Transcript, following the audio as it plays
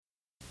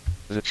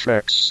the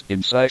Treks in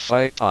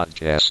Sci-Fi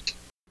podcast.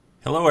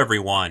 Hello,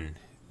 everyone.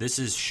 This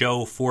is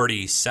show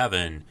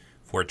 47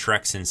 for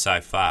Treks in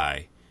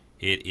Sci-Fi.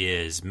 It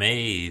is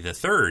May the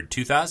 3rd,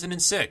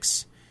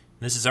 2006.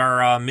 This is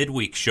our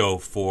midweek show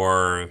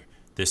for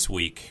this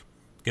week.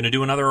 Going to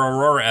do another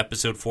Aurora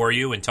episode for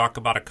you and talk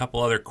about a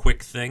couple other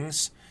quick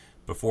things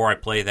before I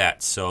play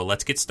that. So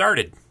let's get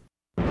started.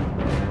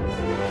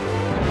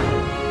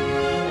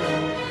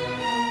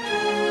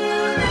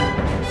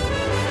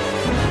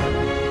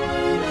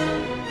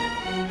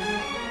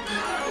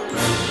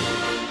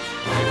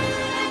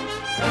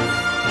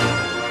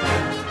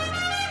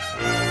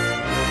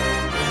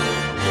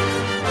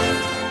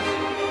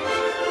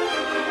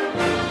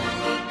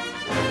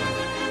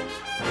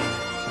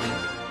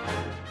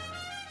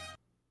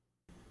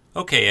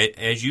 Okay,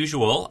 as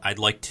usual, I'd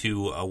like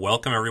to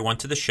welcome everyone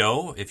to the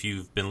show. If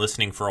you've been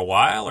listening for a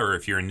while, or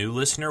if you're a new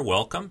listener,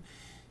 welcome.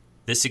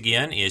 This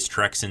again is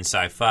Treks in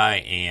Sci-Fi,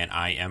 and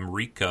I am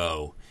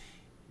Rico.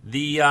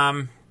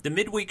 The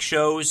midweek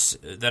shows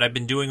that I've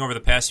been doing over the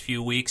past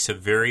few weeks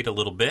have varied a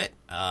little bit.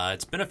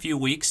 It's been a few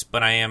weeks,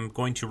 but I am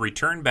going to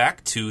return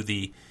back to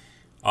the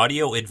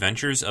audio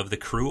adventures of the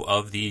crew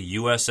of the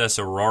USS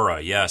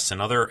Aurora. Yes,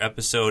 another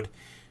episode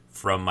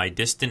from my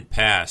distant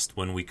past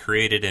when we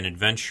created an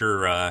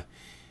adventure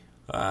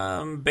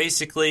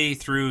basically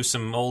through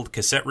some old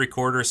cassette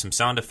recorders, some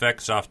sound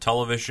effects off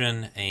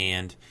television,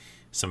 and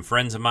some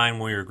friends of mine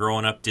when we were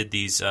growing up did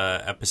these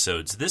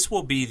episodes. This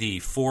will be the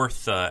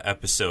fourth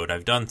episode.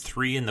 I've done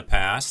 3 in the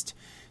past.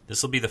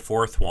 This will be the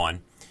fourth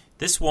one.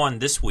 This one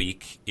this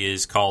week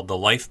is called The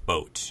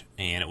Lifeboat,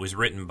 and it was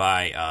written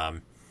by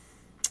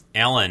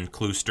Alan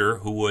Klooster,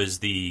 who was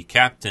the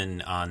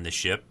captain on the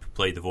ship,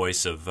 played the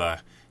voice of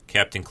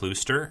Captain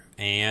Klooster,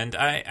 and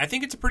I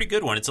think it's a pretty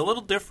good one. It's a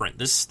little different.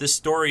 This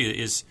story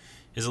is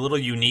a little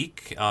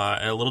unique,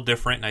 a little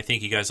different, and I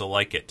think you guys will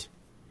like it.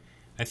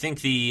 I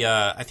think the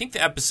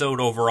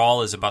episode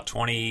overall is about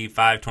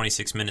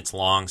 26 minutes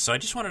long, so I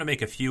just wanted to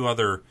make a few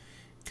other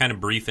kind of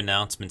brief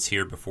announcements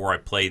here before I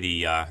play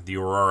the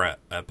Aurora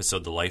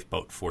episode, The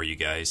Lifeboat, for you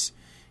guys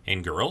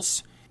and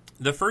girls.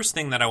 The first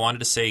thing that I wanted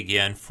to say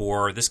again,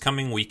 for this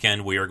coming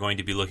weekend, we are going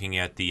to be looking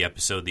at the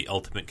episode The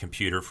Ultimate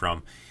Computer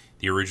from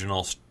the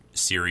original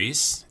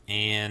series,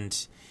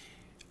 and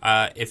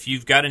if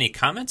you've got any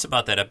comments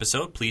about that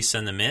episode, please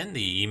send them in.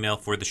 The email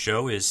for the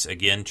show is,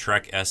 again,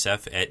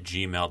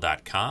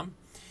 treksf@gmail.com.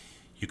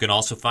 You can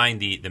also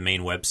find the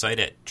main website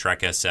at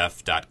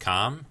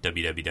treksf.com,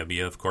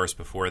 www, of course,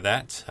 before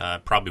that.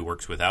 Probably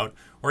works without.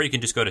 Or you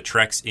can just go to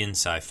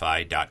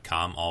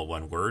treksinsci-fi.com, all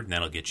one word, and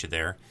that'll get you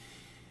there.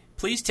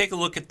 Please take a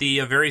look at the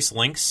various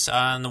links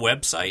on the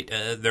website.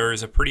 There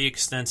is a pretty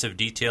extensive,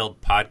 detailed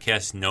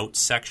podcast notes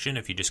section.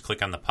 If you just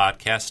click on the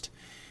podcast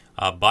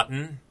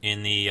button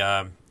in the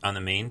on the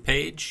main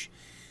page,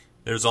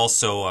 there's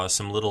also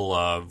some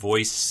little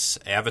voice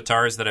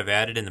avatars that I've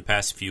added in the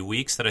past few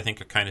weeks that I think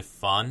are kind of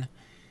fun,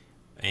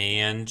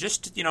 and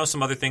just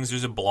some other things.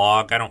 There's a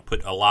blog. I don't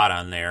put a lot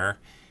on there.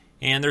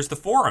 And there's the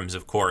forums,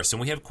 of course, and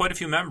we have quite a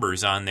few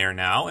members on there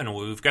now, and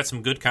we've got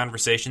some good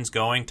conversations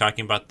going,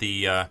 talking about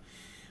the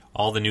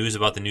all the news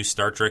about the new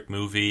Star Trek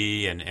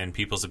movie and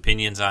people's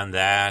opinions on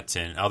that,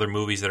 and other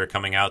movies that are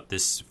coming out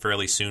this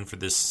fairly soon for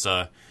this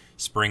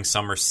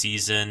spring-summer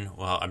season.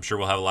 Well, I'm sure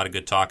we'll have a lot of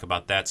good talk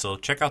about that, so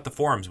check out the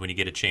forums when you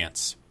get a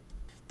chance.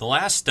 The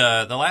last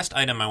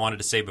item I wanted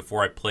to say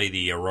before I play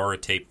the Aurora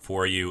tape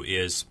for you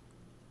is,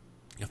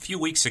 a few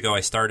weeks ago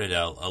I started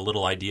a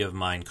little idea of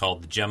mine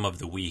called the Gem of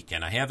the Week,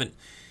 and I haven't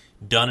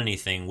done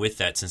anything with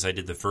that since I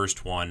did the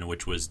first one,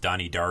 which was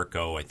Donnie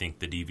Darko, I think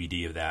the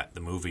DVD of that,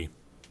 the movie.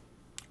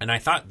 And I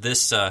thought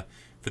this, for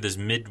this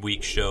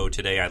midweek show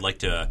today, I'd like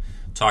to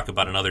talk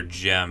about another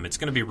gem. It's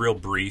going to be real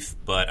brief,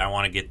 but I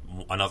want to get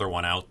another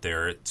one out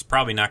there. It's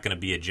probably not going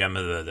to be a gem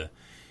of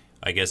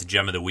I guess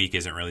Gem of the Week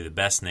isn't really the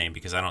best name,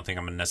 because I don't think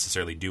I'm going to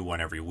necessarily do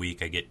one every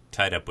week. I get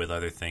tied up with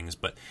other things.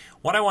 But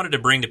what I wanted to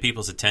bring to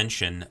people's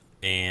attention,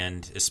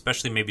 and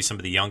especially maybe some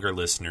of the younger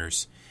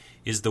listeners,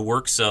 is the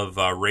works of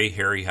Ray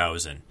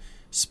Harryhausen.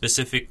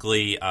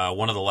 Specifically,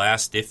 one of the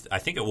last, I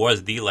think it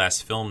was the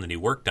last film that he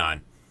worked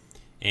on.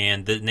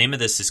 And the name of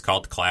this is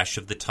called Clash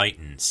of the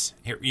Titans.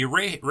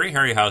 Ray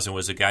Harryhausen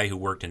was a guy who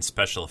worked in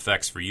special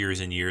effects for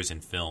years and years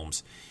in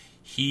films.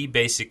 He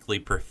basically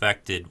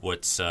perfected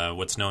what's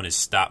known as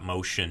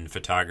stop-motion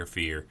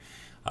photography, or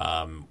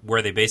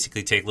where they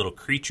basically take little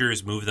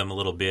creatures, move them a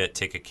little bit,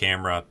 take a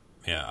camera,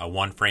 a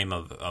one frame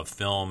of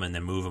film, and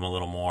then move them a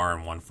little more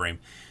in one frame.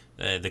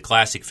 The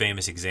classic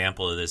famous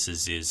example of this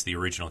is the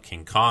original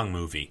King Kong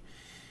movie.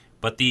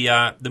 But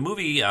the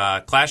movie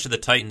Clash of the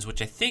Titans,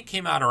 which I think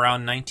came out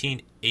around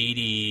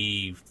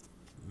 1980,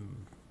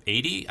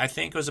 I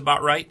think was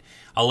about right.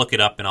 I'll look it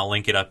up and I'll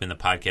link it up in the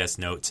podcast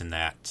notes and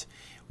that.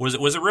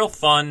 Was a real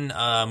fun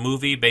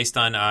movie based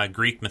on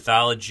Greek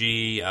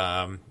mythology.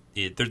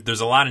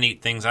 There's a lot of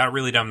neat things.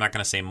 I'm not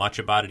going to say much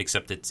about it,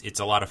 except it's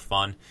a lot of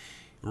fun.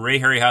 Ray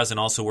Harryhausen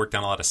also worked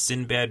on a lot of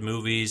Sinbad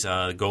movies,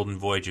 Golden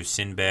Voyage of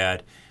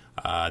Sinbad,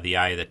 The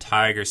Eye of the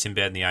Tiger,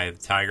 Sinbad and the Eye of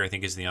the Tiger, I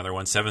think is the other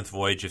one, Seventh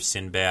Voyage of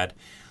Sinbad.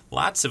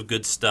 Lots of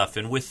good stuff.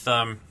 And with,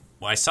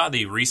 I saw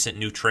the recent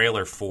new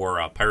trailer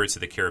for Pirates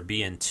of the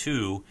Caribbean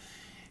 2,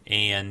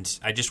 and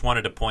I just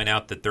wanted to point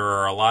out that there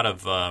are a lot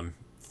of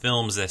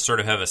films that sort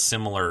of have a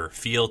similar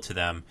feel to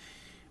them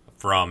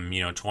from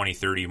 20,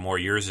 30 more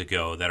years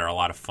ago that are a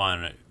lot of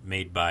fun,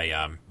 made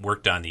by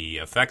worked on the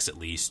effects at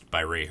least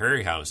by Ray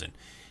Harryhausen.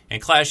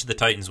 And Clash of the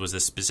Titans was a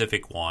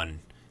specific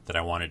one that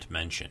I wanted to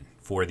mention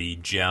for the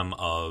gem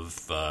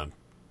of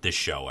this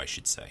show, I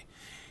should say.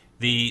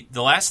 The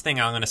last thing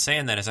I'm going to say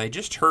on that is I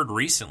just heard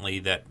recently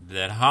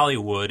that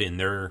Hollywood, in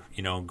their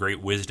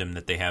great wisdom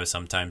that they have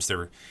sometimes,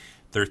 they're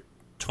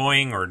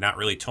toying, or not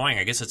really toying,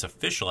 I guess it's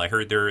official. I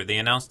heard they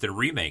announced a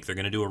remake. They're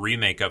going to do a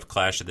remake of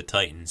Clash of the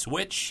Titans,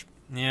 which,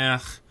 yeah,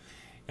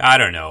 I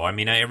don't know. I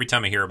mean, every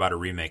time I hear about a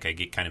remake, I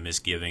get kind of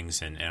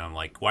misgivings, and I'm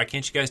like, why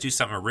can't you guys do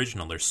something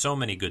original? There's so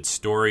many good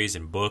stories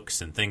and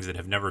books and things that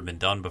have never been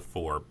done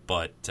before,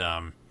 but,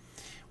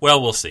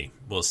 well, we'll see.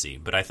 We'll see.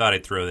 But I thought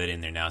I'd throw that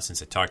in there now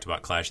since I talked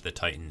about Clash of the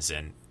Titans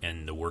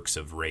and the works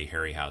of Ray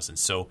Harryhausen.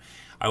 So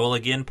I will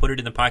again put it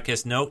in the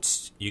podcast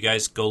notes. You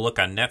guys go look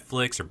on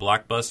Netflix or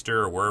Blockbuster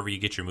or wherever you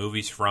get your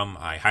movies from.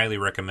 I highly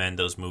recommend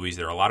those movies.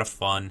 They're a lot of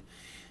fun.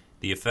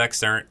 The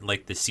effects aren't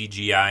like the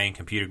CGI and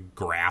computer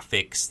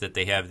graphics that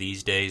they have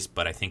these days,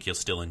 but I think you'll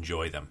still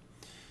enjoy them.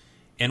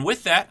 And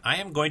with that, I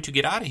am going to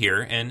get out of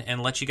here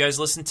and let you guys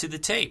listen to the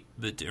tape,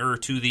 or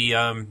to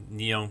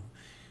the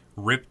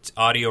ripped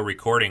audio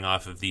recording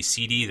off of the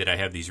CD that I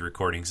have these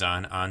recordings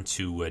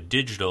onto a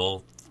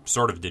digital,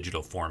 sort of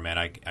digital format,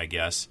 I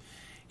guess,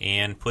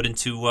 and put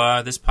into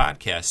this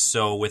podcast.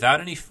 So without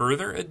any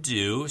further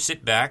ado,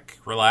 sit back,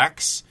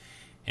 relax,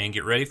 and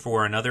get ready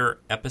for another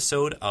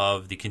episode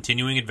of the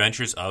continuing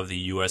adventures of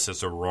the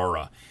USS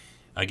Aurora.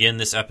 Again,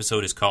 this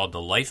episode is called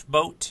The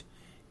Lifeboat,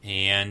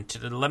 and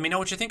let me know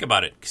what you think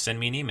about it. Send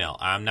me an email.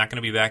 I'm not going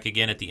to be back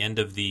again at the end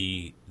of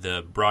the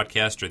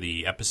broadcast or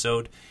the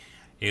episode.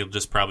 It'll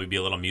just probably be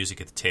a little music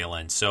at the tail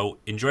end. So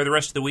enjoy the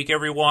rest of the week,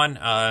 everyone.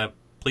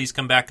 Please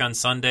come back on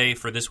Sunday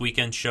for this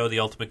weekend's show, The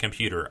Ultimate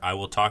Computer. I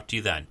will talk to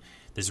you then.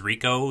 This is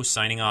Rico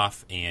signing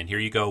off, and here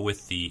you go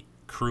with the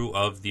crew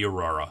of the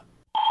Aurora.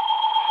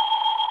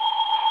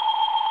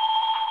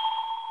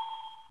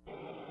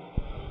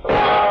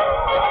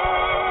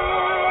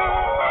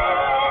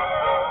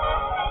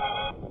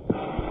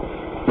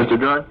 Mr.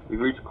 Dern,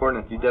 we've reached the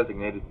coordinates you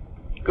designated.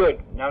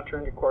 Good. Now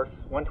turn to course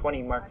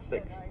 120 Mark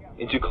 6.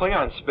 Into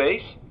Klingon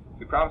space?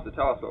 You promised to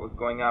tell us what was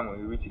going on when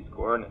we reached these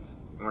coordinates,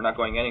 and we're not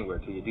going anywhere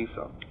till you do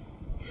so.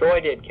 So I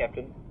did,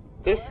 Captain.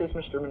 This is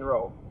Mr.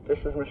 Monroe. This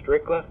is Mr.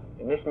 Ikla,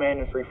 and this man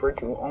is referred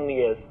to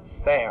only as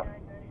Sam.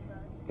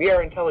 We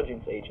are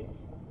intelligence agents.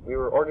 We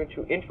were ordered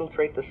to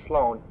infiltrate the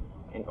Sloan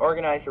and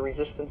organize a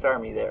resistance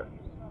army there.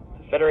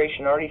 The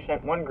Federation already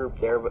sent one group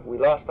there, but we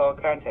lost all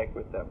contact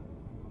with them.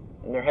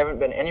 And there haven't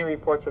been any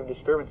reports of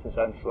disturbances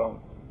on Sloan,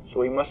 so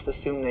we must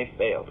assume they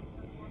failed.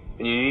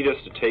 And you need us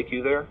to take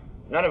you there?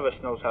 None of us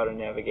knows how to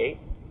navigate.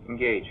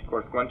 Engage.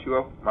 Course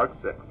 120, Mark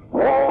 6.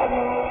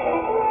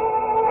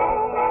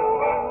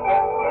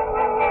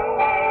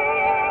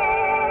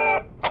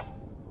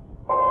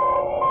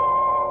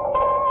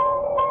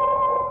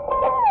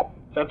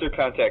 Sensor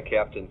contact,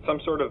 Captain. Some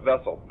sort of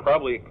vessel,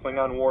 probably a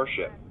Klingon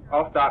warship.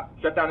 All stop.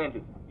 Shut down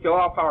engines. Kill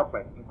all power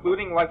plants,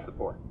 including life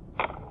support.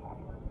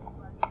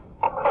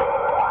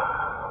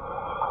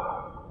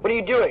 What are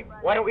you doing?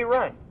 Why don't we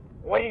run?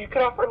 Why did you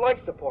cut off our life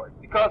support?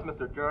 Because,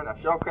 Mr. Dern, a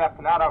shellcraft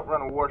cannot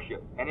outrun a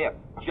warship. And if,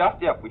 just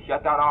if, we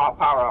shut down all our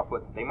power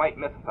outputs, they might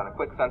miss us on a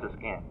quick sensor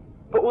scan.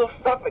 But we'll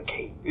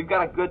suffocate. We've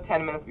got a good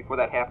 10 minutes before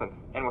that happens.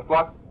 And with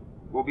luck,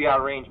 we'll be out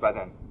of range by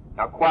then.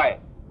 Now, quiet.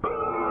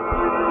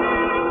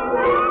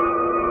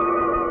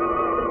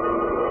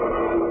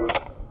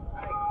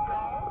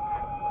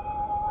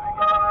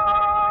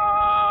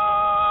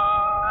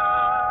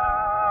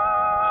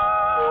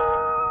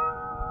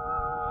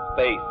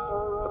 Space,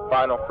 the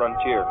final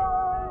frontier.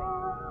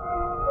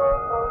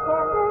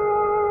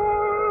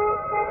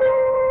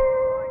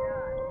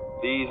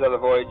 These are the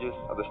voyages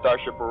of the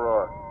Starship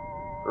Aurora.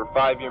 Her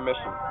 5-year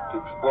mission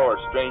to explore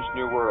a strange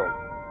new world,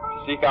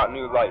 to seek out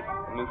new life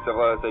and new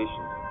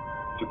civilizations,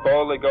 to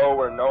boldly go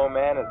where no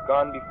man has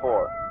gone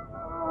before.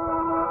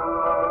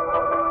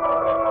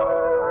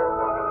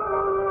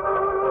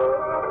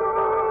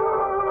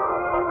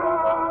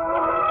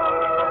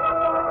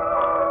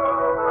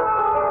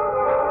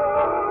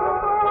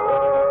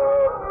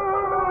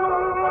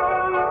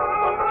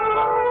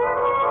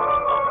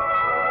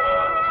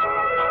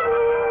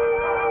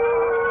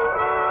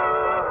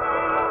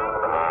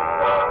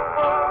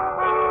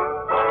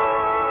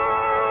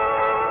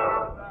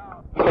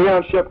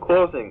 Klingon ship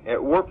closing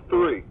at warp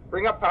 3.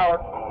 Bring up power.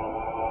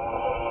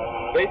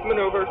 Base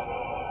maneuvers.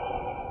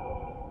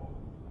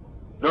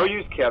 No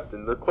use,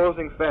 Captain. They're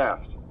closing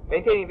fast.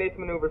 Maintaining base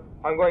maneuvers.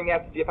 I'm going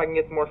out to see if I can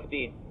get some more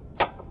speed.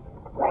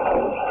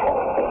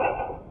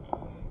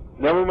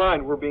 Never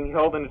mind. We're being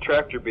held in a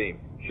tractor beam.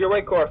 Sure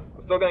way course.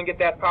 We're still going to get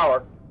that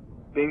power.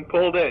 Being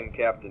pulled in,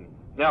 Captain.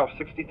 Now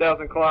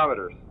 60,000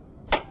 kilometers.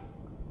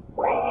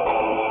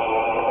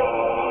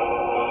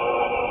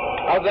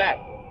 How's that?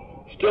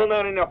 Still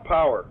not enough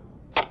power.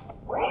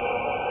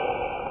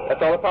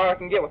 That's all the power I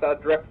can get without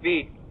a direct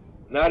feed.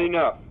 Not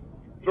enough.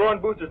 Throw on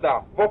boosters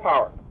now. Full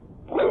power.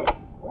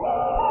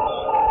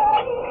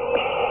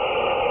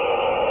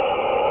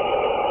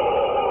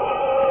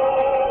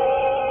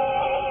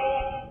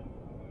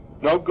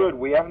 No good.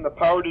 We haven't the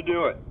power to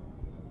do it.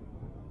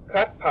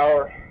 Cut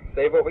power.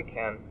 Save what we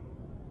can.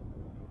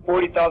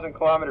 40,000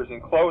 kilometers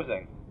in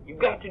closing. You've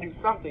got to do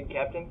something,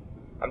 Captain.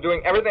 I'm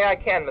doing everything I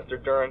can,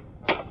 Mr. Duran.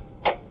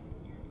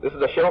 This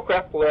is a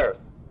shuttlecraft Polaris.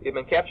 We've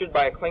been captured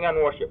by a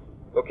Klingon warship.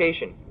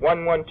 Location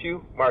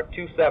 112 Mark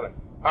 27.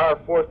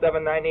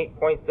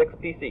 R4798.6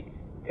 PC.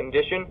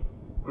 Condition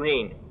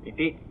green.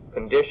 Repeat.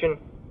 Condition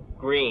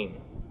green.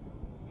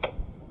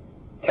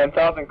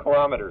 10,000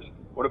 kilometers.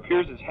 What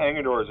appears as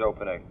hangar doors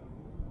opening.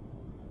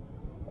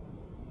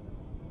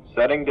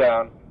 Setting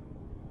down.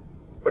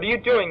 What are you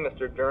doing,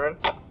 Mr. Duran?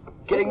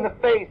 Getting the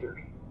phasers.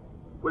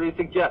 What do you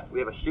suggest? We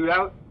have a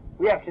shootout?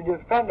 We have to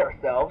defend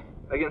ourselves.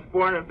 Against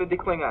 450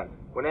 Klingons,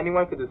 when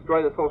anyone could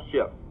destroy this whole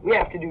ship. We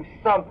have to do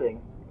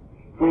something.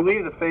 If we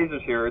leave the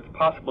phasers here, it's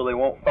possible they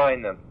won't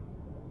find them.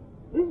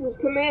 This is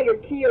Commander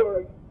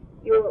Keorg.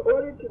 You are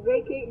ordered to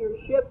vacate your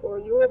ship or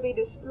you will be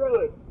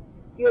destroyed.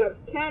 You have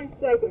 10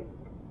 seconds.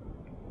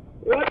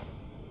 What?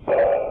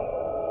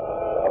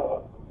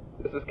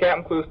 This is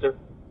Captain Klooster.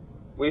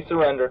 We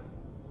surrender.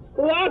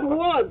 Squad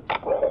 1!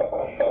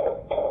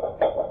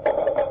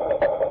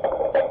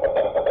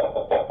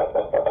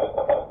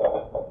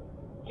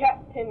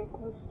 Captain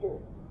Klooster.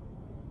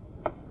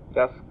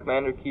 Yes,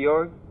 Commander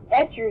Keorg?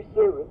 At your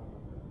service.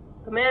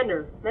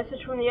 Commander,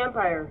 message from the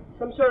Empire.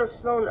 Some sort of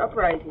Sloan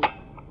uprising.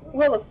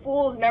 Will the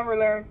fools never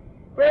learn?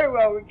 Very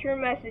well,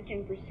 return message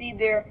and proceed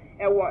there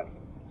at once.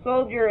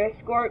 Soldier,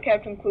 escort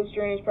Captain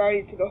Klooster and his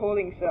party to the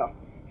holding cell.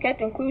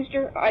 Captain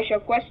Klooster, I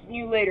shall question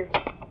you later.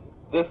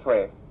 This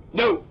way.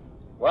 No.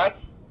 What?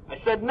 I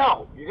said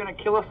no. You're going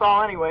to kill us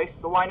all anyway,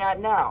 so why not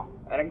now?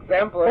 An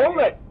example. Hold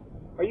it!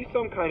 Are you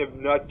some kind of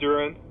nut,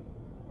 Duran?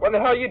 What the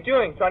hell are you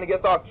doing? Trying to get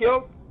us all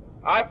killed?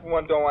 I, for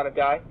one, don't want to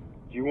die.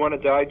 Do you want to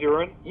die,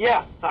 Duran?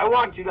 Yes, I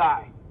want to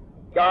die.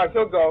 God,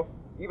 he'll go,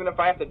 even if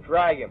I have to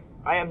drag him.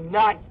 I am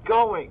not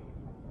going.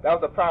 That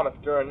was a promise,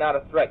 Duran, not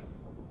a threat.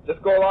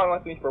 Just go along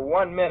with me for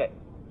 1 minute.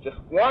 Just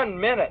 1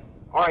 minute.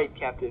 All right,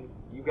 Captain.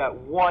 You got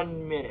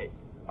 1 minute.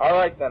 All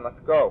right, then, let's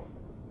go.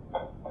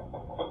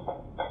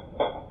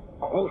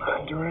 Hold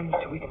on, Duran,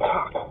 so we can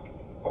talk.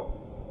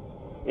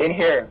 In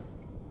here.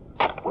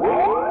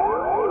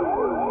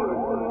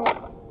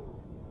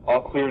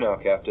 All clear now,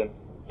 Captain.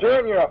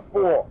 Duran, you're a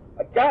fool.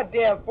 A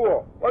goddamn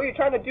fool. What are you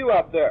trying to do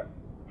out there?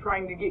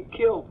 Trying to get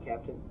killed,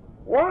 Captain.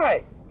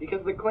 Why?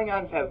 Because the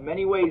Klingons have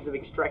many ways of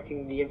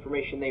extracting the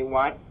information they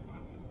want.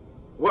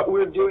 What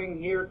we're doing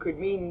here could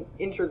mean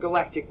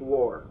intergalactic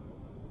war.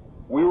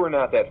 We were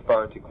not that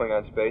far into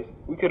Klingon space.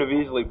 We could have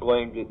easily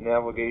blamed it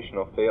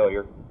navigational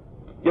failure.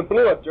 You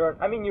blew it, Duran.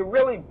 I mean, you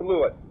really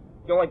blew it.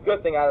 The only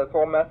good thing out of this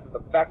whole mess is the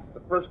fact that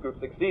the first group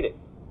succeeded.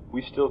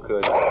 We still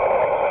could.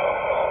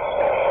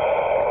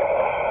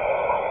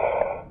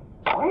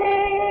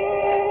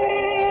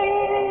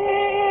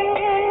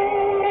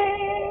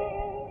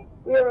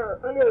 We are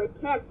under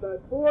attack by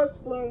 4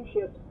 Sloan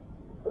ships.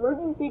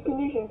 Emergency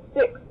condition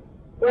 6.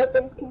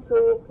 Weapons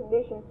control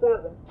condition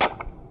 7.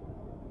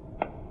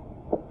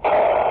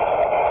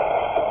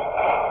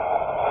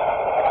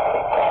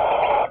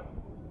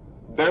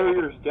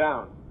 Barriers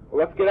down.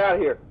 Well, let's get out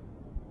of here.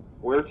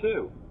 Where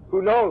to?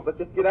 Who knows? Let's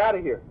just get out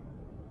of here.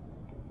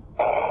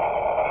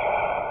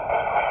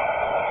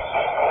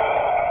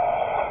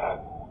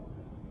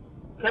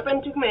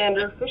 Captain to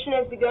Commander, fission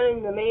has begun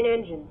in the main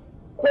engines.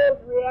 Close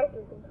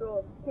reactor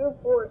controls 2,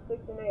 4,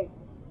 6, and 8.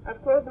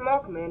 I've closed them all,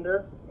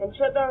 Commander, and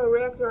shut down the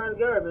reactor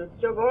altogether, but it's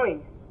still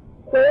going.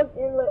 Close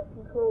inlet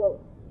controls.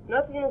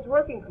 Nothing is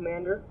working,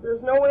 Commander.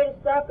 There's no way to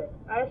stop it.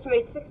 I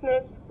estimate 6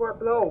 minutes before it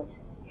blows.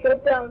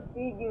 Shut down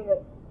feed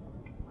unit.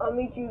 I'll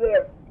meet you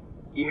there.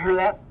 You hear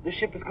that? The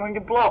ship is going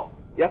to blow.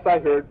 Yes, I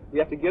heard. We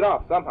have to get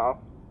off somehow.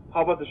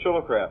 How about the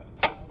shuttlecraft?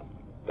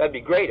 That'd be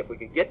great if we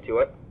could get to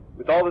it.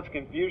 With all this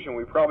confusion,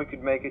 we probably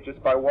could make it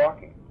just by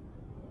walking.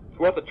 It's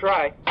worth a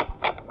try.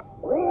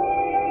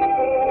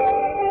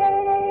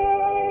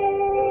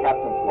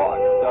 Captain's log,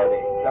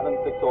 stardate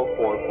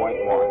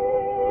 7604.1.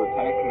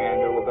 Lieutenant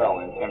Commander Lavelle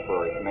in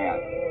temporary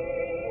command.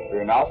 We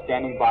are now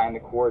standing by on the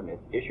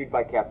coordinates issued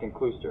by Captain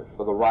Klooster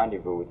for the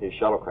rendezvous with his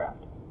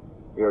shuttlecraft.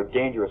 We are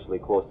dangerously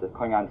close to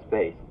Klingon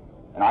space,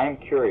 and I am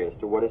curious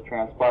to what is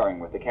transpiring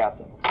with the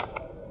captain.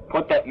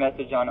 Put that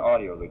message on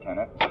audio,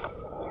 Lieutenant.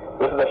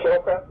 This is a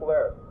shuttlecraft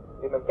Polaris.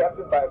 We've been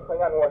captured by a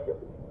Klingon warship.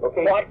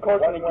 Location Plot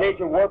course and engage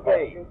in warp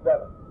A.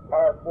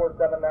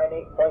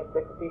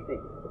 R4798.6 PC.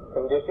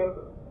 Condition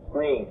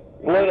green.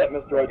 Blow that,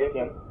 Mr.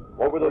 Edgerton.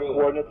 What were those Green.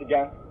 coordinates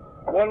again?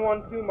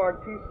 112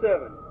 Mark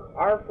 27.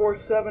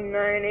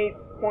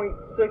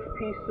 R4798.6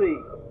 PC.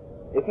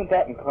 Isn't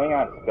that in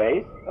Klingon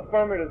space?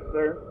 Affirmative,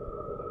 sir.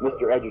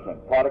 Mr. Edgerton,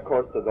 plot a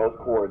course to those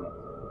coordinates.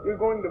 You're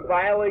going to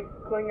violate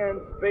Klingon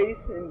space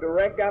in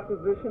direct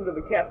opposition to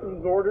the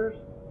captain's orders?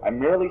 I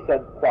merely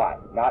said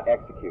plot, not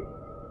execute.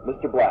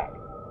 Mr. Black,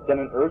 Send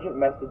an urgent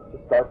message to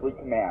Starfleet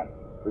Command.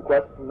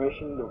 Request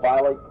permission to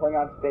violate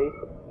Klingon space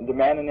and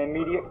demand an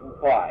immediate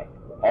reply.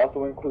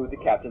 Also include the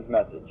captain's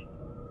message.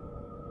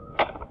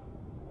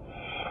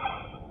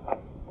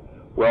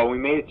 Well, we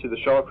made it to the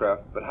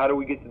shuttlecraft, but how do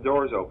we get the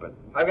doors open?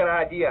 I've got an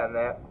idea on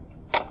that.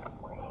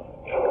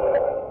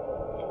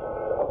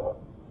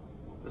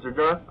 Mr.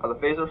 Dern, are the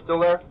phasers still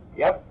there?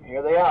 Yep,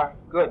 here they are.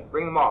 Good.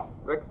 Bring them off.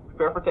 Rick,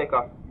 prepare for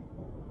takeoff.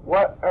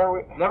 What are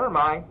we... Never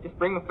mind. Just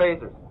bring the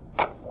phasers.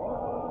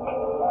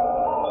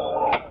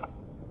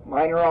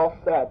 Mine are all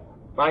set.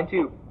 Mine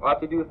too. All I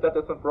have to do is set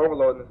this one for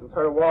overload and this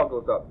entire wall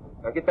goes up.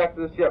 Now get back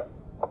to the ship.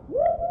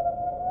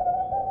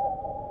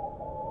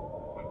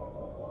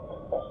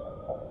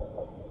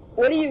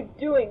 What are you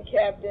doing,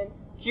 Captain?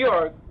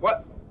 Georg,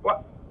 what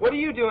are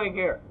you doing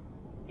here?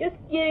 Just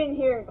get in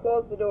here and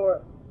close the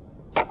door.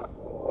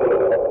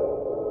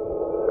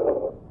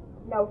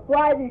 Now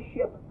fly this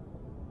ship.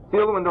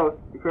 Seal the windows.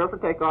 Prepare for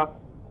takeoff.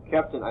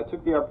 Captain, I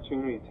took the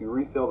opportunity to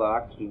refill the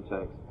oxygen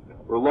tanks.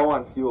 We're low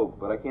on fuel,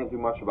 but I can't do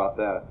much about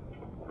that.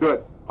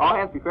 Good. All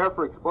hands prepare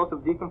for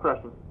explosive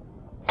decompression.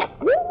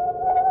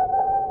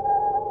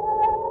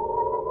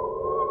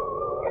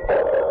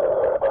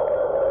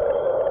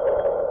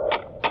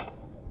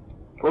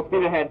 Full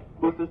speed ahead.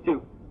 Boosters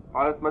too.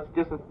 All as much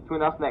distance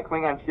between us and that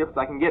Klingon ship as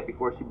I can get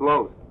before she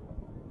blows.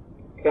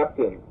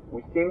 Captain,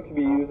 we seem to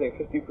be using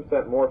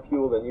 50% more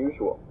fuel than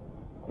usual.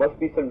 Must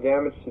be some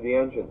damage to the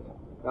engines.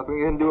 Nothing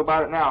you can do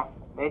about it now.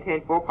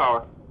 Maintain full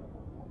power.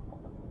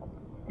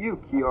 You,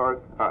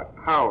 Georg, are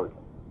a coward.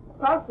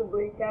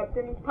 Possibly,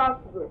 Captain,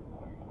 possibly.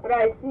 But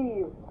I see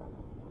you.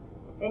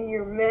 And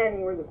your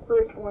men were the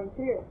first ones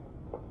here.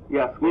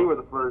 Yes, we were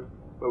the first,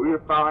 but we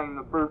were following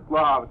the first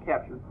law of a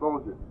captured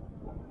soldier.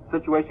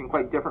 Situation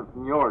quite different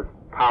from yours,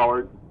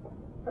 coward.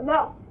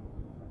 Enough.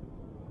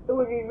 It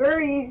would be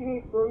very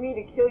easy for me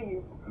to kill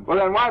you. Well,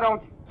 then why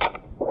don't you?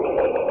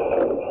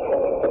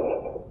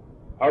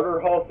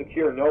 Outer hull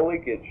secure, no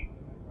leakage.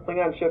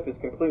 Klingon ship is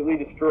completely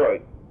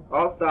destroyed.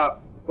 All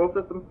stop. Full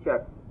systems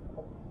check.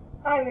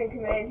 I'm in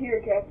command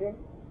here, Captain.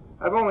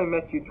 I've only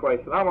met you twice,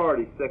 and I'm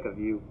already sick of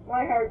you.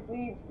 My heart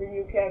bleeds for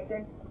you,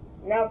 Captain.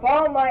 Now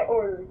follow my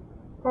orders.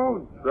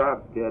 Oh,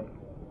 drop dead.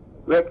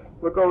 Rick,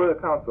 look over the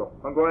console.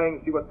 I'm going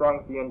to see what's wrong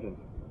with the engines.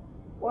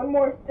 One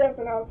more step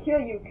and I'll kill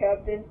you,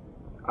 Captain.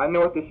 I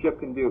know what this ship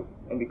can do,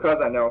 and because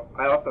I know,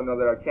 I also know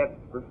that our chances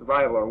for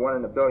survival are 1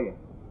 in a billion.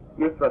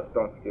 Your threats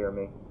don't scare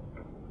me.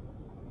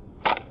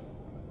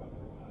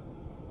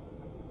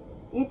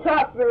 You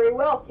talk very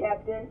well,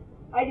 Captain.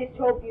 I just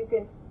hope you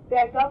can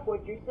back up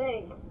what you're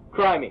saying.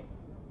 Try me.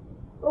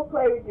 Go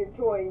play with your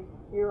toys,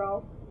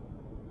 hero.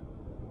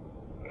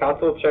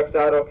 Console checks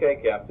out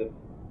okay, Captain.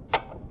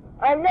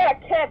 I'm not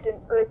a captain,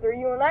 Earther.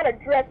 You will not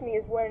address me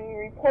as one who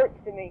reports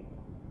to me.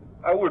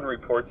 I wouldn't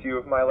report to you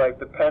if my life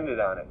depended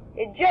on it.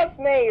 It just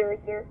may,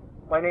 Earther.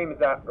 My name is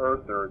not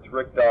Earther, it's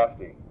Rick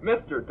Dawsey.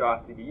 Mr.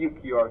 Dawsey to you,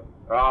 Georg.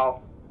 Or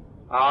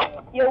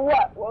You'll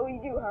what? What will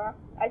you do, huh?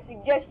 I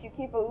suggest you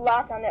keep a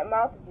lock on that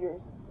mouth of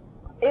yours.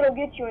 It'll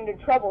get you into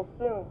trouble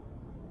soon.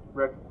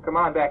 Rick, come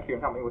on back here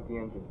and help me with the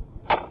engine.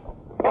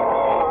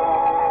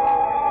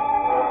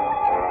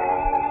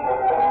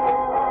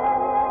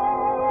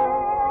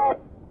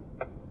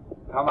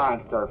 Come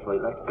on, Starfleet,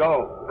 let's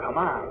go. Come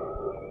on.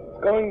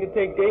 It's going to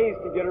take days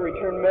to get a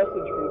return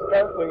message from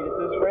Starfleet at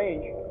this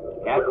range.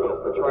 That's just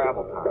the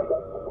travel time.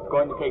 It's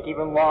going to take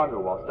even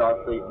longer while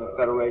Starfleet and the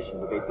Federation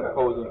debate the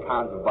pros and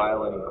cons of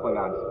violating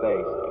Klingon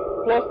space.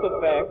 Plus the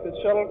fact that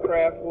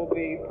shuttlecraft will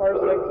be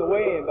parsecs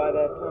away by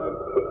that time.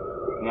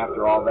 And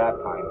after all that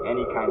time,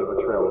 any kind of a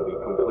trail will be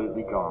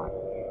completely gone.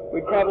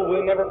 We'd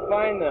probably never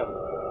find them,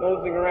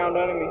 nosing around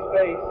enemy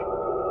space.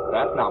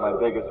 That's not my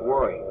biggest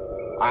worry.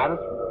 I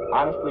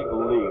honestly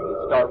believe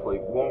that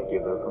Starfleet won't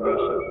give their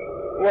permission.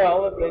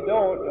 Well, if they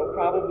don't, you'll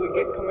probably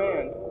get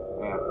command.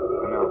 Yeah,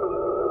 I know.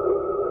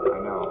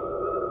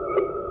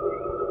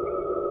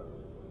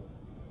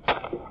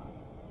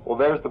 Well,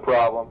 there's the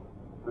problem.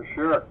 For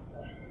sure.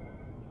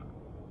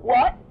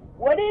 What?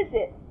 What is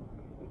it?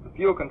 It's the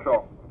fuel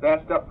control.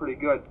 Bashed up pretty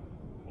good.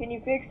 Can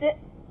you fix it?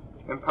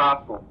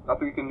 Impossible.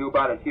 Nothing we can do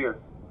about it here.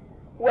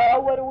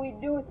 Well, what do we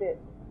do with it?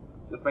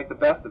 Just make the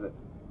best of it.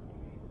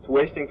 It's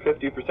wasting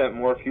 50%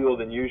 more fuel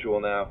than usual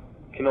now.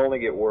 It can only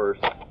get worse.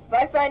 If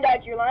I find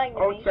out you're lying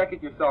to me... Check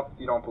it yourself if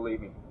you don't believe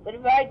me. But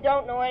if I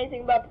don't know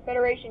anything about the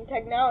Federation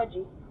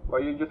technology...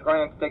 Well, you're just going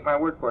to have to take my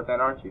word for it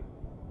then, aren't you?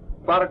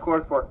 Plot a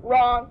course for...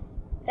 Wrong.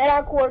 Head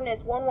on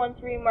coordinates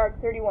 113 Mark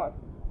 31.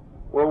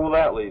 Where will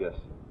that lead us?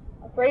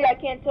 Afraid I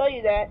can't tell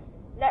you that.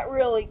 Not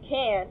really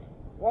can't.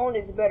 Won't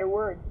is a better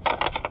word.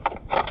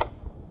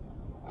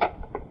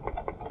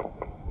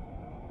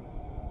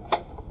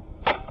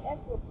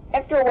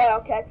 After a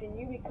while, Captain,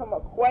 you become a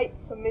quite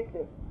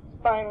submissive,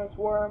 spineless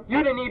worm. You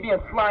didn't need me in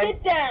slime.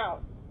 Sit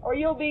down, or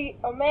you'll be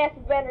a mass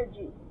of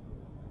energy.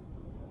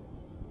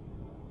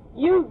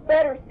 You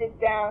better sit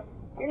down.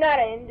 You're not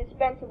as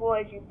indispensable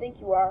as you think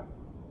you are.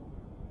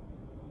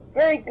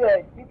 Very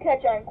good. You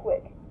catch on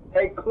quick.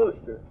 Hey,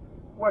 Cluster,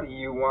 What do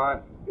you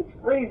want? it's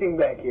freezing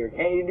back here.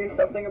 Can't you do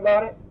something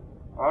about it?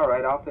 All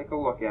right, I'll take a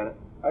look at it.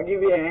 I'll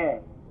give you a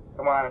hand.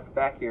 Come on, it's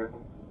back here.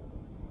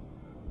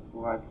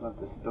 Oh, I'd love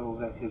to still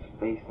let his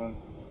face in.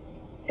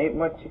 Ain't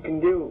much you can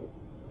do,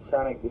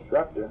 Sonic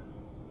Disruptor.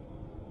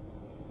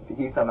 If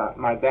he keeps on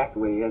my back the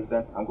way he has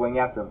been, I'm going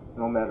after him,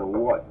 no matter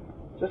what.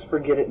 Just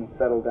forget it and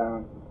settle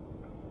down.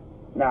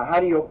 Now, how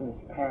do you open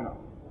this panel?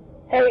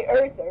 Hey,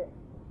 Earther.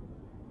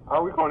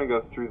 Are we going to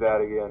go through that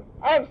again?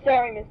 I'm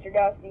sorry, Mr.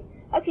 Dusty.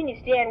 How can you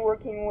stand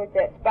working with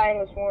that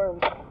spineless worm?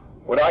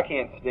 What I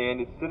can't stand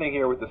is sitting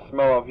here with the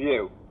smell of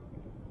you.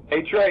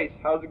 Hey, Trace,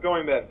 how's it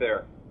going back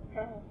there?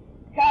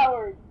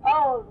 Cowards,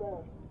 all of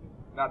them.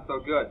 Not so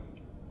good.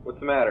 What's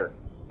the matter?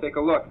 Take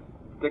a look.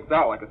 Sticks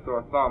out like a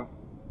sore thumb.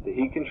 The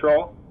heat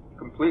control?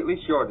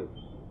 Completely shorted.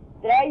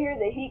 Did I hear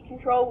the heat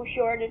control was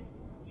shorted?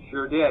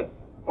 Sure did.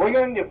 Are we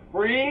going to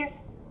freeze?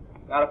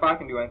 Not if I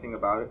can do anything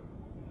about it.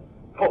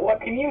 But what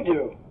can you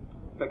do?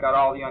 Pick out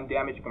all the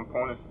undamaged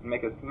components and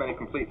make as many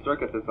complete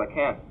circuits as I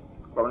can.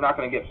 But we're not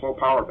going to get full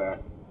power back.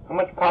 How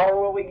much power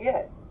will we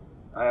get?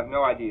 I have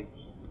no idea.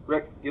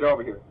 Rick, get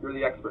over here. You're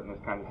the expert in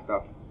this kind of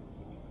stuff.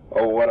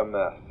 Oh, what a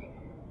mess.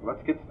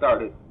 Let's get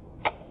started.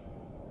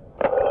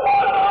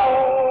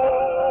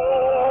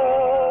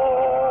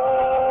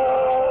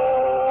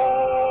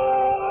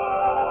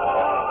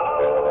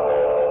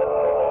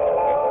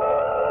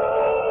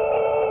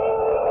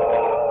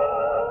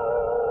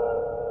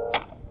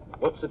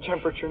 What's the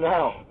temperature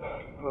now?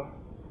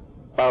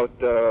 About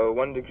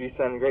 1 degree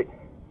centigrade.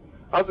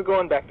 How's it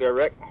going back there,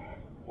 Rick?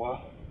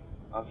 Well,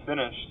 I'm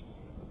finished.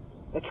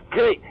 That's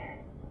great.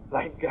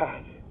 Thank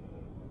God.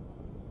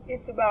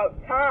 It's about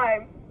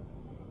time.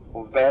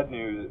 Well, the bad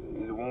news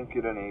is it won't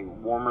get any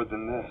warmer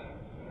than this.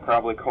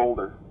 Probably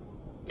colder.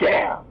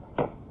 Damn!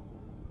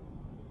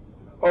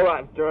 Hold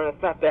on, Duran,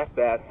 it's not that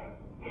bad.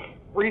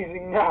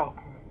 Freezing now.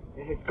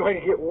 And it's going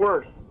to get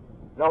worse.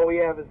 And all we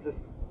have is this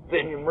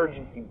thin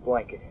emergency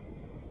blanket.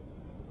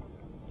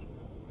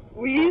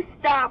 Will you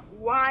stop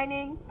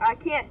whining? I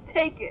can't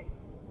take it.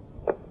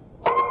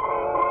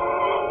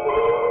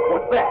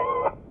 What's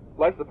that?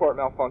 Life support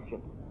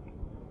malfunction.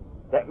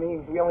 That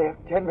means we only have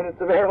 10 minutes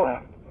of air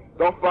left.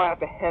 Don't fly out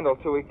the handle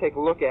till we take a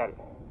look at it.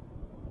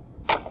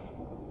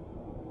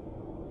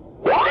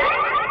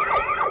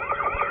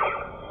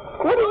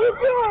 What are you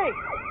doing?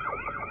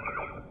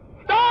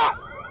 Stop!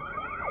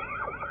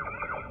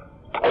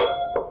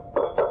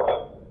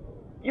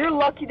 You're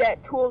lucky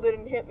that tool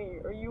didn't hit me,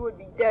 or you would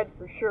be dead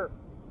for sure.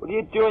 What are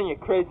you doing, you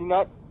crazy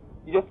nut?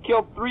 You just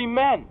killed 3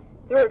 men.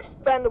 They're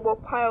expendable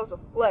piles of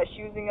flesh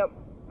using up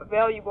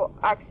valuable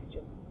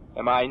oxygen.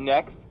 Am I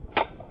next?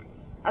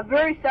 I'm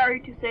very sorry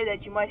to say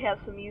that you might have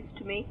some use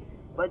to me,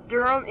 but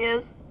Durham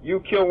is... You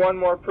kill one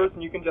more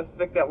person, you can just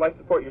fix that life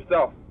support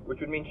yourself, which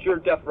would mean sure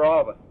death for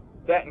all of us.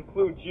 That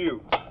includes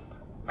you.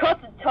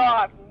 Cut the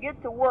talk and get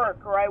to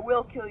work, or I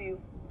will kill you.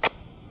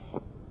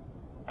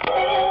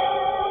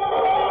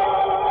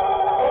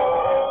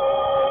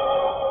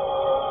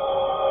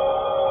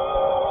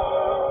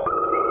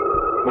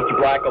 Mr.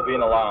 Black will be in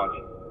the lounge.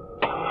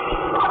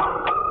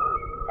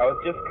 I was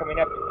just coming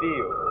up to see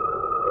you.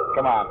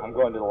 Come on, I'm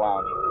going to the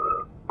lounge.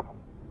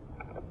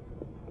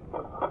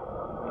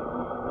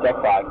 Check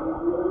 5.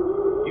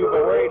 You have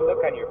a worried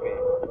look on your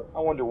face. I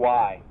wonder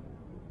why.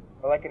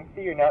 Well, I can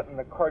see you're not in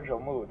a cordial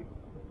mood.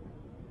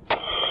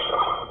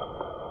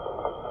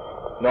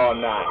 No,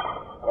 I'm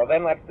not. Well,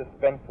 then let's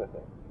dispense with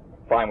it.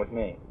 Fine with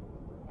me.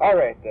 All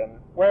right, then.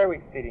 Why are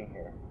we sitting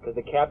here? Because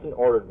the captain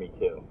ordered me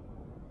to.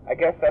 I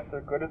guess that's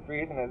as good a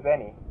reason as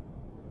any.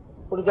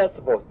 What is that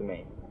supposed to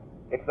mean?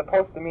 It's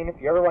supposed to mean if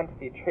you ever want to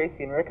see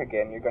Tracy and Rick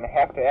again, you're going to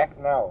have to act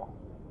now.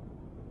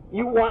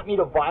 You want me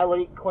to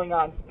violate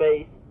Klingon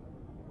space,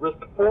 risk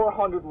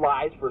 400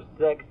 lives for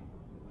 6,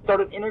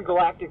 start an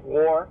intergalactic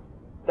war?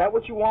 Is that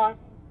what you want?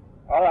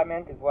 All I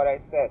meant is what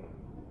I said.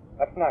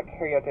 Let's not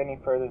carry it any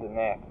further than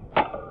that.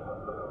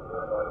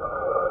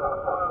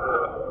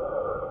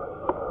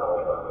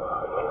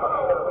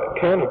 I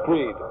can't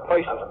agree. The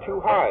price is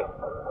too high.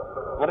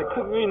 But it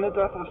could mean the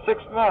death of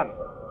 6 men.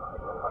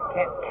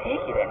 Can't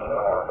take it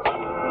anymore.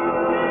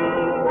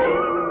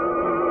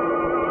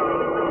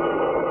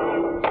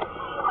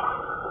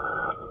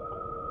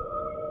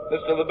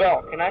 Mr.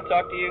 LaBelle, can I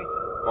talk to you?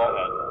 Go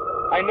ahead.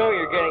 I know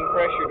you're getting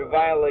pressure to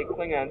violate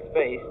Klingon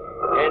space,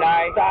 and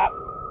I... Stop!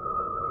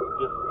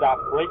 Just stop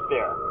right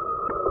there.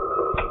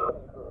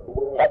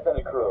 Captain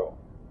and crew,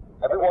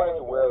 everyone is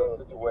aware of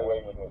the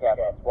situation with the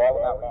captain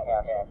swallowing out with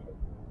castle.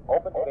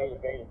 Open debate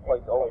is taking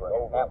place over,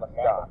 and that must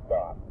stop.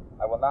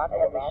 I will not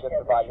have the ship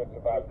divided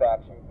into 2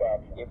 factions.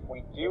 If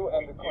we do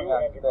enter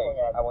Klingon space,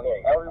 I will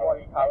need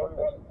everyone's power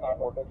efficiency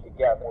working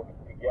together.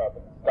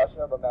 Discussion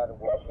of the matter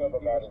will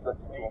be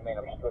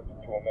restricted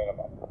to a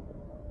minimum.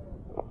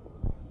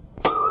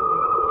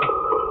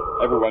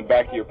 Everyone,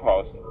 back to your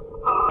post.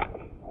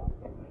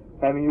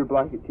 Hand me your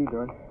blanket too,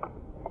 Duran.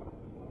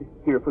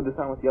 Here, put this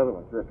on with the other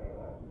ones, Rick.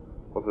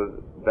 Well,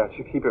 that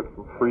should keep it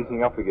from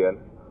freezing up again.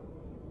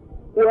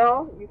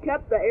 Well, you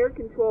kept the air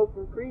control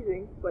from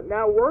freezing, but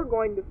now we're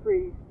going to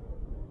freeze.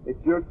 It's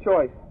your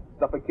choice,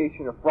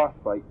 suffocation or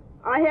frostbite.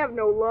 I have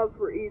no love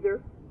for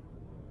either.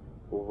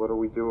 Well, what do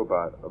we do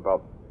about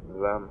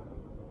them?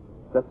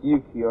 It's up to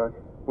you, Georg.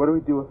 What do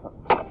we do with them?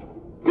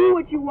 Do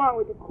what you want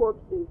with the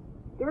corpses.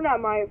 They're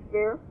not my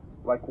affair.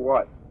 Like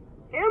what?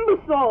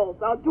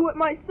 Imbeciles! I'll do it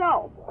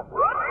myself.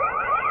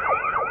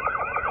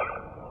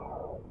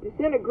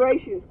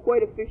 Disintegration is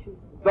quite efficient.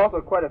 It's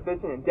also quite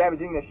efficient in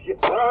damaging the ship.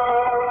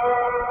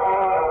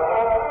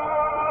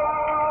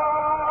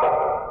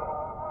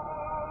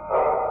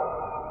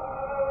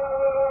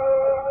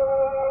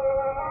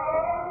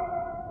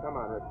 Come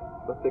on, Rick.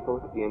 Let's take a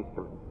look at the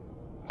instruments.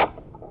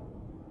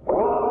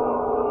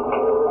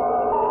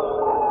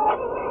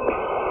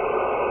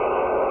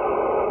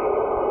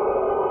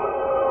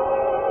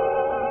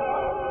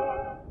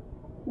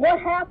 What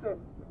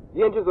happened?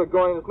 The engines are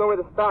going. There's no way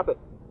to stop it.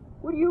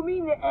 What do you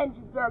mean the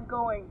engines are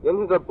going? The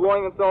engines are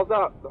blowing themselves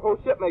out. The whole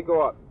ship may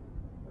go up.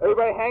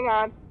 Everybody hang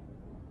on.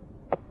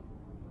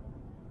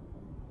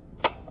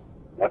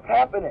 What's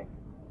happening?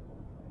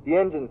 The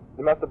engines,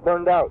 they must have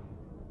burned out.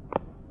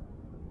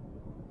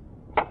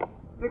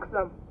 Fix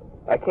them.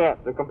 I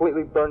can't. They're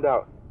completely burned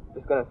out.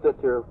 Just gonna sit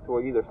here till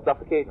we either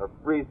suffocate or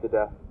freeze to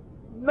death.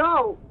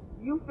 No!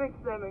 You fix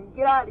them and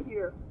get out of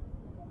here.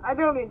 I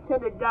don't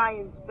intend to die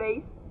in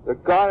space. They're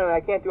gone and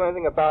I can't do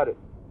anything about it.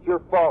 It's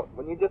your fault.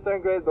 When you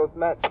disintegrated those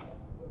men...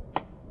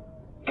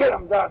 Get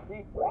them,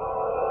 Darcy!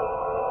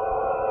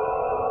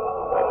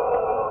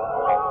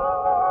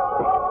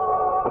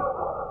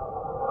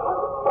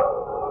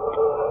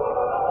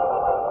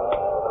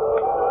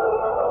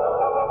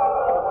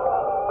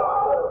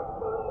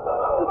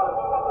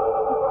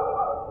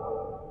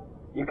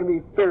 You can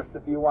be fierce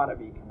if you want to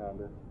be,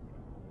 Commander.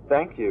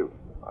 Thank you,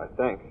 I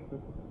think.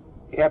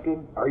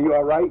 Captain, are you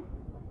all right?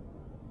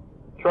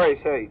 Trace,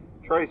 hey.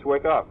 Trace,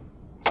 wake up.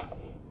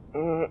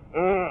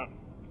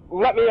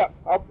 Let me up.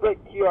 I'll break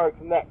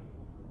Georg's neck.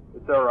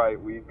 It's all right.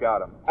 We've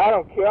got him. I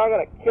don't care. I'm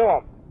gonna kill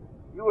him.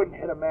 You wouldn't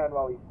hit a man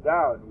while he's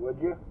down, would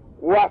you?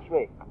 Watch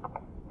me.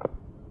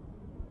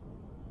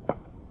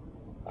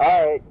 All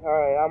right.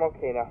 I'm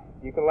okay now.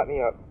 You can let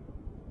me up.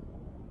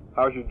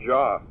 How's your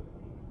jaw?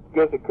 As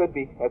good as it could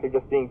be after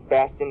just being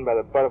bashed in by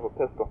the butt of a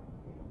pistol.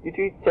 You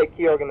two take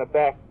Georg in the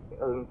back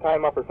or tie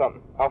him up or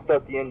something. I'll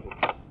start the engine.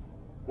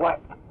 What?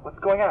 What's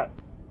going on?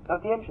 I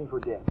thought the engines were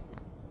dead.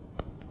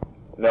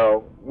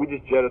 No, we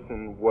just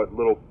jettisoned what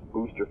little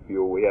booster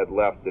fuel we had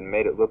left and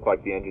made it look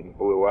like the engines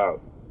blew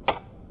out.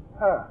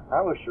 Huh,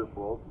 I was sure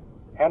fooled.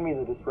 Hand me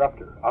the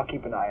disruptor. I'll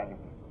keep an eye on him.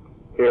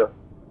 Here.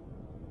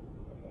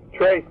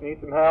 Trace, need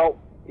some help?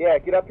 Yeah,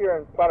 get up here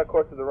and plot a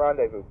course to the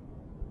rendezvous.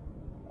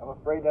 I'm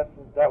afraid that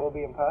will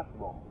be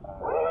impossible.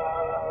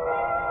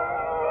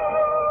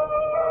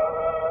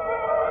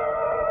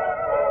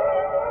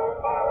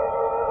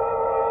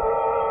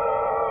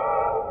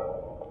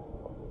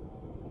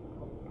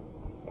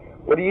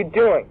 What are you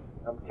doing?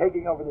 I'm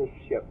taking over this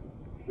ship.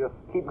 Just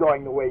keep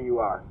going the way you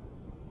are.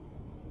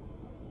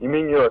 You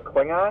mean you're a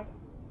Klingon?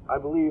 I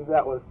believe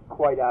that was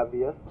quite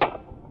obvious.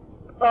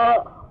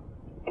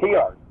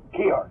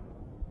 Georg.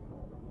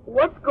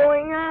 What's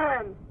going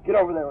on? Get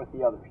over there with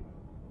the others.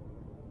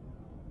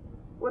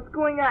 What's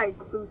going on,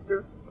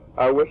 Klooster?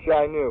 I wish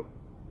I knew.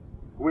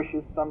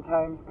 Wishes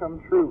sometimes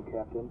come true,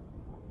 Captain.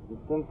 And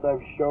since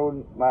I've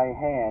shown my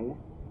hand,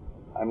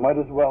 I might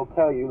as well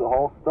tell you the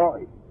whole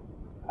story.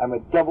 I'm a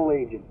double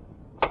agent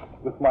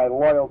with my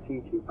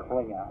loyalty to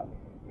Klingon.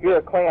 You're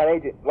a Klingon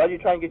agent. Why did you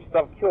try and get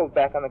yourself killed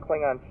back on the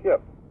Klingon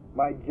ship?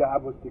 My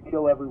job was to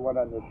kill everyone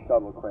on this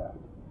shuttlecraft.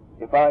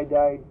 If I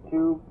died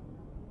too,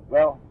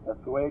 well,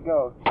 that's the way it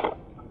goes.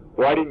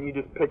 Why didn't you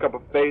just pick up a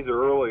phaser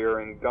earlier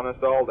and gun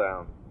us all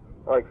down?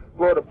 Or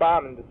explode a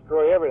bomb and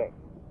destroy everything?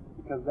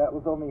 Because that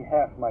was only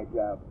half my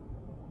job.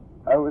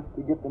 I was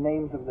to get the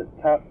names of the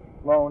top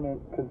Sloan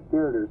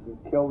conspirators and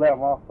kill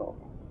them also.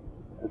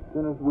 As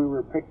soon as we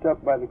were picked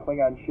up by the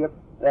Klingon ship,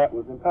 that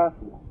was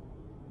impossible.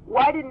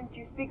 Why didn't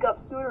you speak up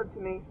sooner to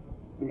me?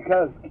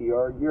 Because,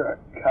 Georg, you're a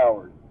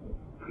coward.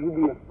 You'd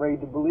be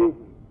afraid to believe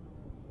me.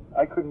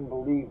 I couldn't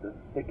believe the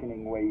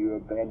sickening way you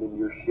abandoned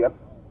your ship.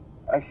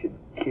 I should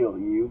kill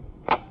you.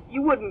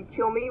 You wouldn't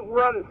kill me.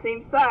 We're on the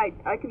same side.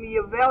 I can be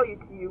of value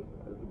to you.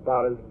 It's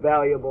about as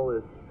valuable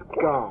as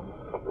scum.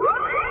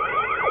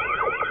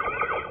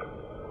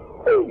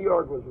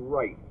 Georg was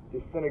right.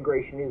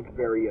 Disintegration is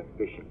very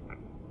efficient.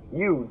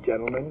 You,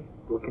 gentlemen,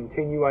 will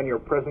continue on your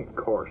present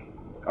course.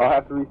 I'll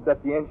have to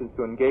reset the engines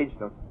to engage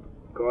them.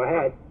 Go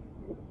ahead.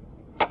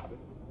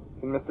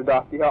 Can Mr.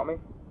 Dofsky help me?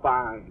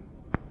 Fine.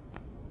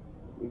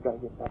 We've got to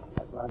get back to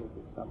that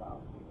rendezvous somehow.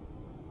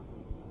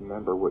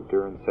 Remember what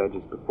Duran said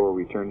just before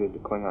we turned into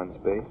Klingon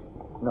space?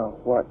 No,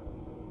 what?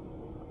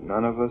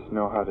 None of us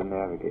know how to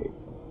navigate.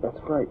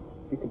 That's right.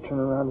 You could turn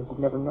around and you'd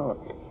never know it.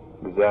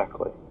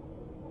 Exactly.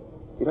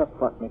 Get up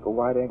front, make a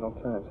wide-angle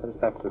turn, and set us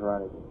back to the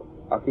rendezvous.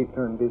 I'll keep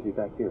Duran busy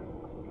back here.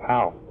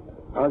 How?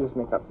 I'll just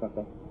make up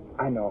something.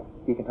 I know.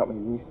 He can help me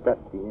reset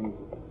the engine.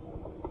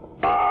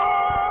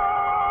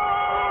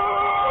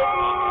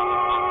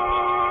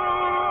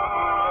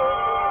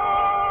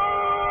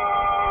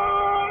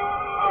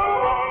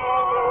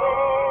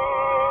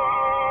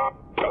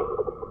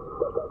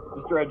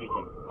 Mr.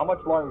 Edgerton, How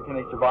much longer can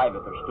they survive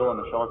if they're still in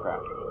the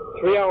shuttlecraft?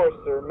 3 hours,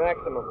 sir,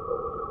 maximum.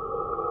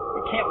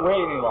 We can't wait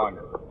any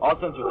longer. All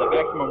sensors at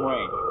maximum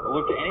range. We'll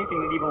look to anything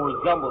that even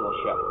resembles a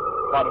ship.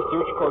 Plot a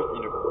search course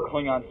into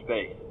Klingon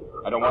space.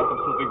 I don't want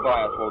them slipping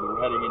by us while we're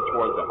heading in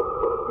towards them.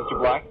 Mr.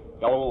 Black,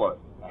 yellow alert.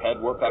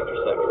 Ahead, warp factor 6.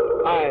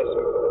 Aye,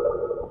 sir.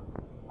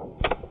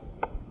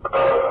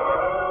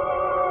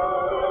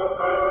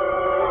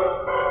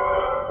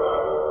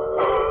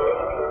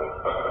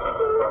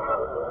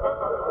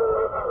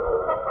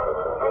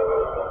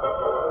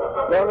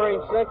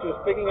 Long-range sensors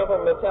picking up a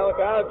metallic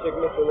object,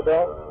 Mr.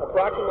 LaBelle,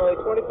 approximately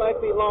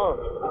 25 feet long.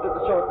 Is it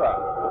the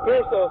shuttlecraft?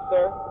 Appears so,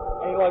 sir.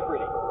 Any life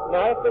reading?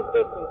 Not at this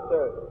distance,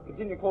 sir.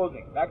 Continue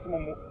closing.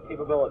 Maximum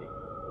capability.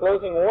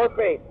 Closing warp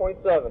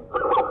 8.7.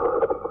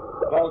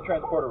 Follow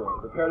transporter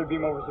room. Prepare to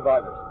beam over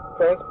survivors.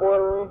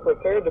 Transporter room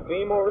prepared to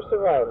beam over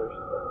survivors.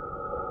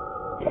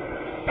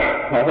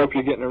 I hope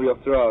you're getting a real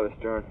thrill out of this,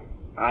 Dern.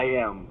 I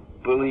am.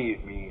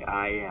 Believe me,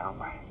 I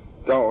am.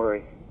 Don't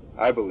worry.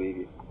 I believe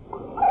you.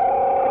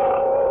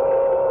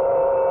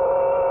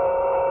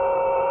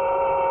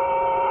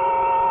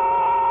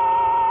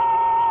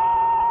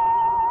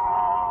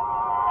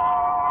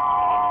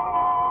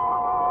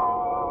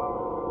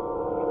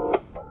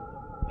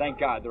 Thank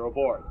God, they're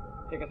aboard.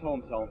 Take us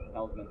home,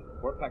 Helmsman.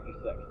 Warp factor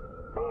 6.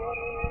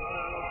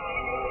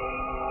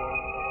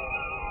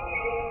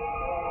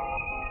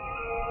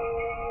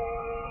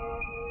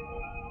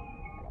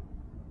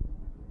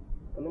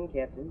 Come in,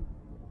 Captain.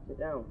 Sit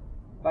down.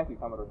 Thank you,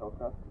 Commodore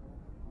Hillcrest.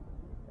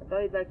 I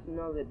thought you'd like to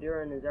know that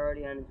Duran is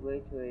already on his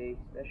way to a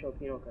special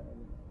penal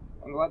colony.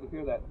 I'm glad to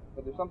hear that,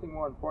 but there's something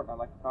more important I'd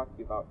like to talk to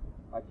you about.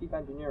 My chief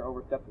engineer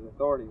overstepped his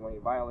authority when he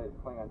violated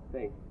Klingon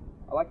space.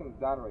 I'd like him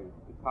exonerated,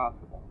 if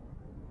possible.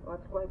 Well,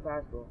 it's quite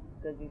possible,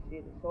 because you see,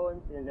 this whole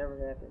incident never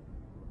happened.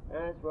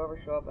 Unless we'll ever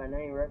show up on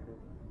any record.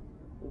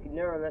 We could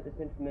never let this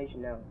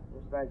information out.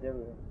 There's spies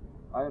everywhere.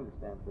 I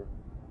understand, sir.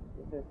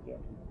 Dismissed,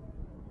 Captain.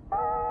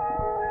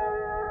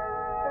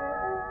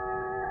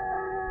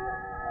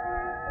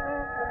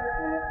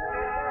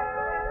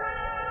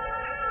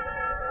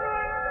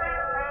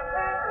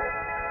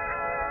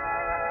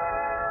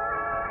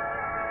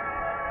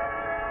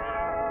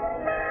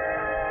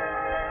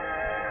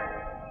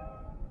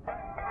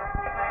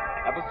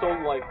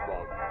 Episode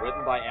Lifeboat,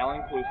 written by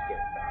Alan Kluster.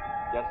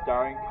 Guest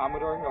starring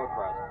Commodore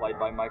Hillcrest, played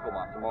by Michael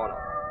Matsumoto.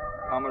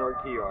 Commodore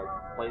Keogh,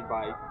 played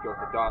by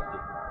Joseph Dosty.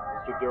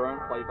 Mr. Duran,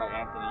 played by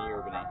Anthony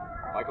Urbany.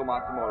 Michael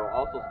Matsumoto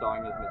also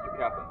starring as Mr.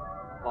 Keffin.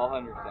 Paul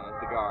Henderson as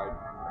the guard.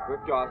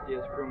 Rick Dosty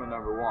as crewman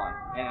number 1,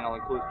 and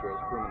Alan Kluster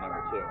as crewman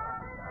number 2.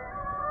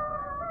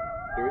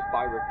 Produced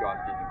by Rick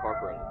Dosty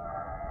Incorporated.